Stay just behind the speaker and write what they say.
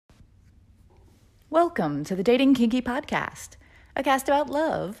Welcome to the Dating Kinky Podcast, a cast about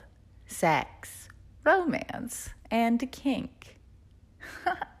love, sex, romance, and kink.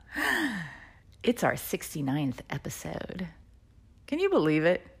 It's our 69th episode. Can you believe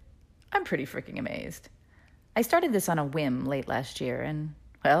it? I'm pretty freaking amazed. I started this on a whim late last year, and,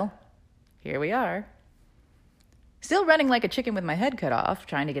 well, here we are. Still running like a chicken with my head cut off,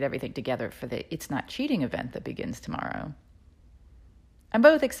 trying to get everything together for the It's Not Cheating event that begins tomorrow. I'm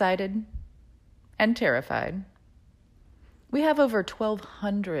both excited and terrified. We have over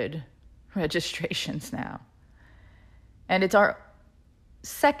 1,200 registrations now. And it's our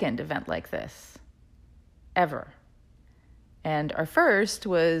second event like this, ever. And our first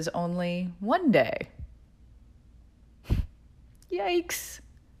was only one day. Yikes.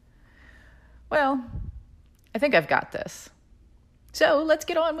 Well, I think I've got this. So let's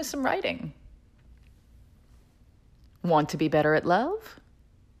get on with some writing. Want to be better at love?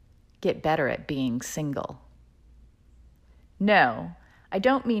 Get better at being single. No, I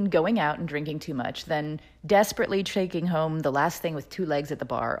don't mean going out and drinking too much, then desperately taking home the last thing with two legs at the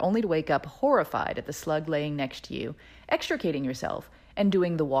bar, only to wake up horrified at the slug laying next to you, extricating yourself, and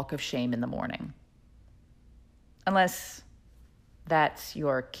doing the walk of shame in the morning. Unless that's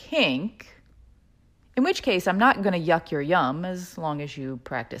your kink, in which case I'm not going to yuck your yum as long as you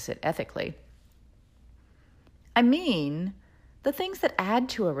practice it ethically. I mean the things that add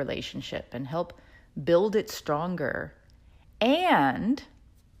to a relationship and help build it stronger and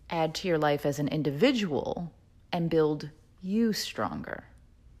add to your life as an individual and build you stronger.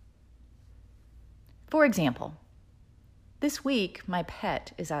 For example, this week my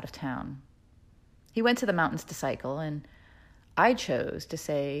pet is out of town. He went to the mountains to cycle, and I chose to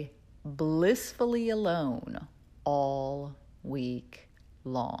say blissfully alone all week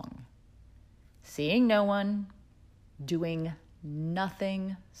long. Seeing no one, doing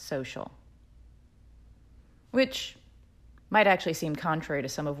nothing social. Which might actually seem contrary to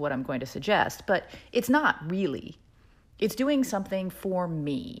some of what I'm going to suggest, but it's not really. It's doing something for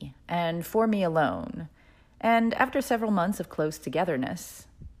me and for me alone. And after several months of close togetherness,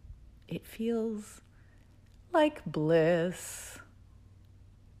 it feels like bliss.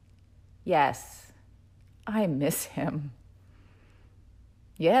 Yes, I miss him.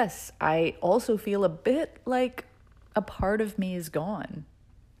 Yes, I also feel a bit like a part of me is gone.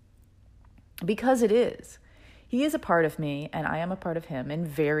 Because it is. He is a part of me, and I am a part of him in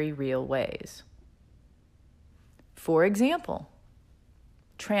very real ways. For example,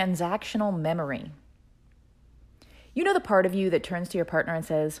 transactional memory. You know the part of you that turns to your partner and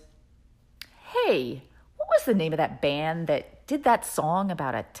says, "Hey, what was the name of that band that did that song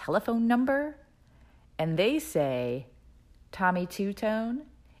about a telephone number?" And they say, "Tommy Two-Tone,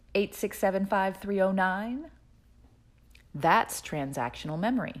 8675309. That's transactional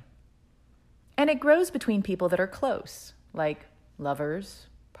memory. And it grows between people that are close, like lovers,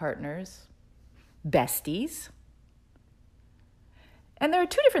 partners, besties. And there are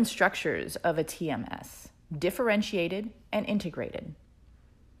two different structures of a TMS, differentiated and integrated.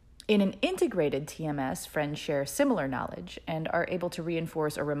 In an integrated TMS, friends share similar knowledge and are able to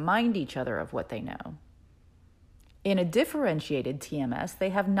reinforce or remind each other of what they know. In a differentiated TMS,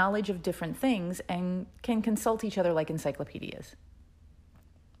 they have knowledge of different things and can consult each other like encyclopedias.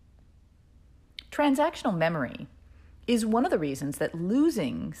 Transactional memory is one of the reasons that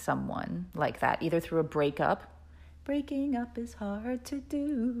losing someone like that, either through a breaking up is hard to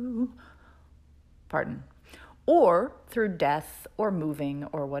do, or through death or moving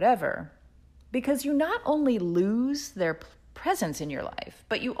or whatever, because you not only lose their presence in your life,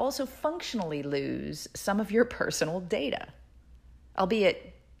 but you also functionally lose some of your personal data,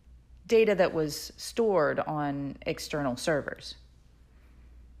 albeit data that was stored on external servers.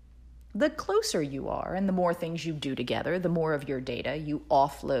 The closer you are and the more things you do together, the more of your data you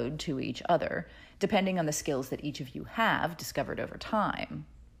offload to each other, depending on the skills that each of you have discovered over time.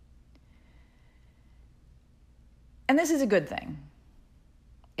 And this is a good thing,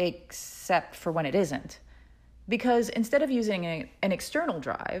 except for when it isn't. Because instead of using an external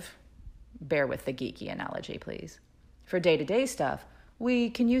drive, bear with the geeky analogy, please, for day-to-day stuff, we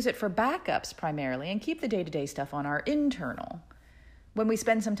can use it for backups primarily and keep the day-to-day stuff on our internal when we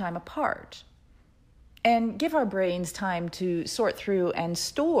spend some time apart and give our brains time to sort through and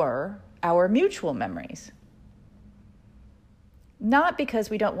store our mutual memories. Not because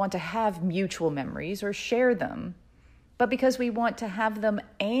we don't want to have mutual memories or share them, but because we want to have them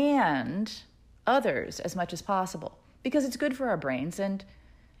and others as much as possible, because it's good for our brains and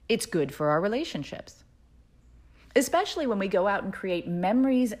it's good for our relationships. Especially when we go out and create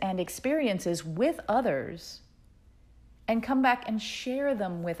memories and experiences with others and come back and share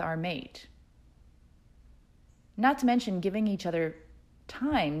them with our mate. not to mention giving each other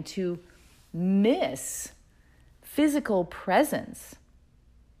time to miss physical presence.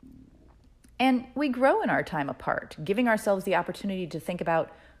 And we grow in our time apart, giving ourselves the opportunity to think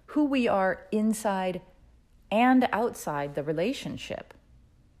about who we are inside and outside the relationship.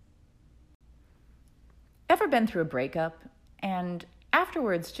 Ever been through a breakup and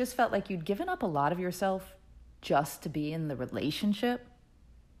afterwards just felt like you'd given up a lot of yourself just to be in the relationship?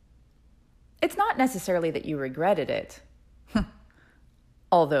 It's not necessarily that you regretted it,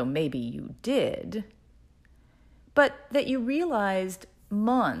 although maybe you did, but that you realized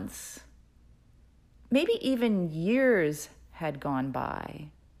months, maybe even years had gone by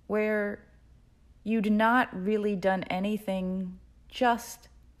where you'd not really done anything just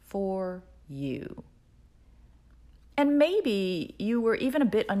for you. And maybe you were even a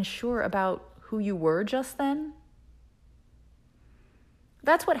bit unsure about who you were just then.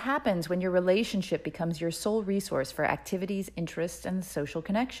 That's what happens when your relationship becomes your sole resource for activities, interests, and social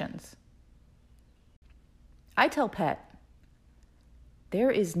connections. I tell Pet, there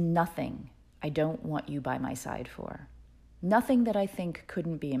is nothing I don't want you by my side for. Nothing that I think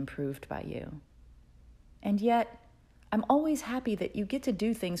couldn't be improved by you. And yet, I'm always happy that you get to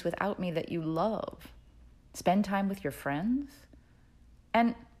do things without me that you love. Spend time with your friends.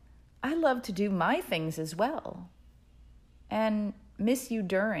 And I love to do my things as well. And miss you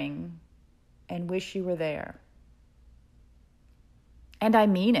during and wish you were there. And I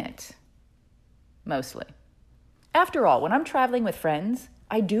mean it, mostly. After all, when I'm traveling with friends,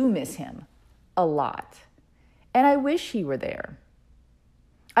 I do miss him a lot. And I wish he were there.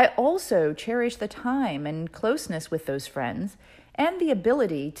 I also cherish the time and closeness with those friends and the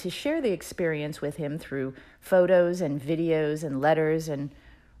ability to share the experience with him through photos and videos and letters and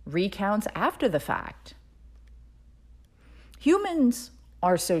recounts after the fact. Humans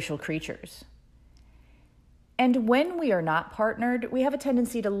are social creatures. And when we are not partnered, we have a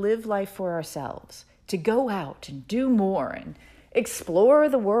tendency to live life for ourselves, to go out and do more and explore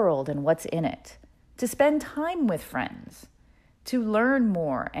the world and what's in it, to spend time with friends, to learn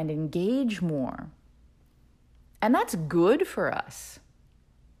more and engage more. And that's good for us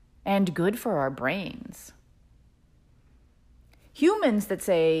and good for our brains. Humans that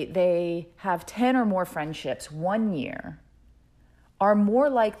say they have 10 or more friendships 1 year are more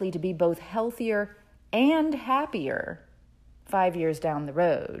likely to be both healthier and happier 5 years down the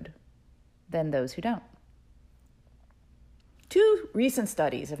road than those who don't. 2 recent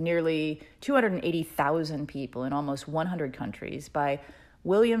studies of nearly 280,000 people in almost 100 countries by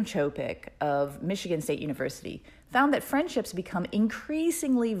William Chopik of Michigan State University found that friendships become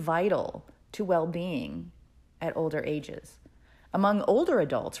increasingly vital to well-being at older ages. Among older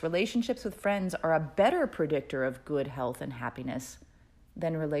adults, relationships with friends are a better predictor of good health and happiness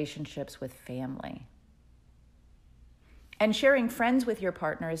than relationships with family. And sharing friends with your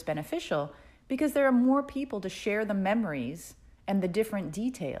partner is beneficial because there are more people to share the memories and the different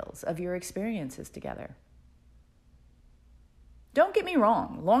details of your experiences together. Don't get me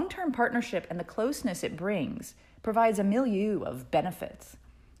wrong, long-term partnership and the closeness it brings provides a milieu of benefits: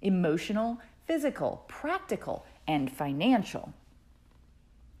 emotional, physical, practical, and financial.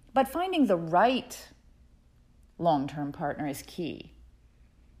 But finding the right long-term partner is key.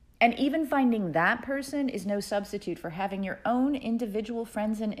 And even finding that person is no substitute for having your own individual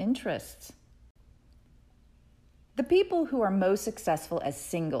friends and interests. The people who are most successful as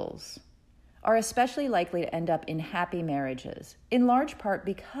singles are especially likely to end up in happy marriages, in large part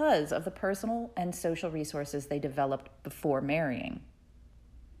because of the personal and social resources they developed before marrying.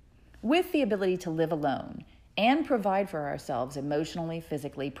 With the ability to live alone and provide for ourselves emotionally,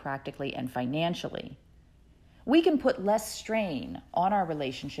 physically, practically, and financially, we can put less strain on our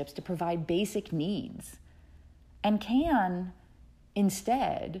relationships to provide basic needs and can,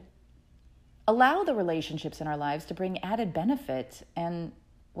 instead, allow the relationships in our lives to bring added benefit and,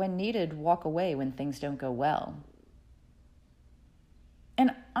 when needed, walk away when things don't go well.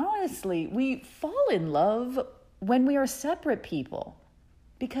 And honestly, we fall in love when we are separate people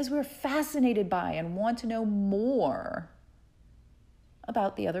because we're fascinated by and want to know more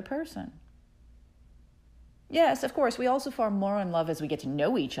about the other person. Yes, of course, we also fall more in love as we get to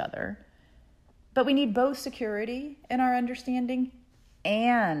know each other, but we need both security in our understanding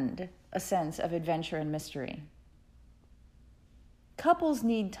and a sense of adventure and mystery. Couples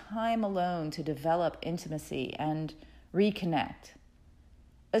need time alone to develop intimacy and reconnect,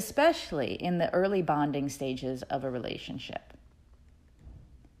 especially in the early bonding stages of a relationship.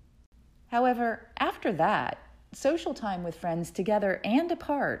 However, after that, social time with friends together and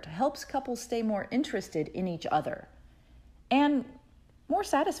apart helps couples stay more interested in each other and more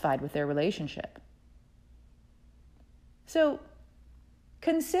satisfied with their relationship. So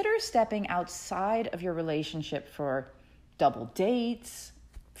consider stepping outside of your relationship for double dates,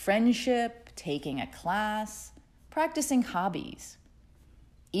 friendship, taking a class, practicing hobbies,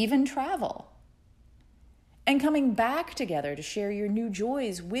 even travel, and coming back together to share your new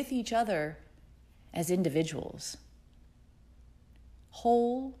joys with each other as individuals.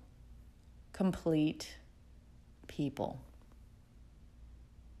 Whole, complete people.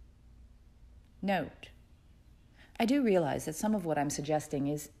 Note, I do realize that some of what I'm suggesting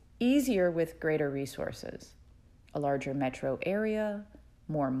is easier with greater resources, a larger metro area,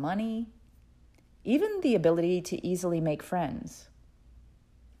 more money, even the ability to easily make friends,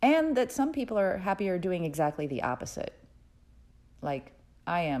 and that some people are happier doing exactly the opposite, like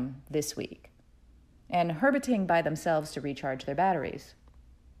I am this week, and herbiting by themselves to recharge their batteries.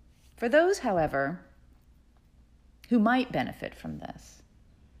 For those, however, who might benefit from this,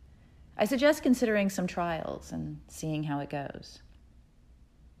 I suggest considering some trials and seeing how it goes.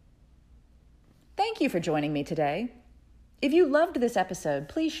 Thank you for joining me today. If you loved this episode,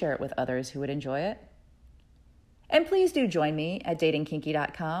 please share it with others who would enjoy it. And please do join me at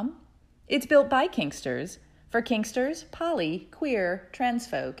datingkinky.com. It's built by Kinksters, for Kinksters, poly, queer, trans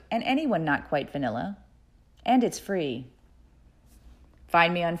folk, and anyone not quite vanilla. And it's free.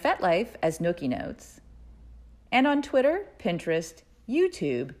 Find me on FetLife as Nookie Notes, and on Twitter, Pinterest,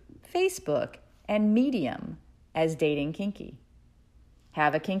 YouTube, Facebook, and Medium as Dating Kinky.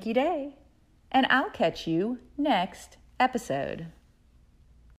 Have a kinky day, and I'll catch you next episode.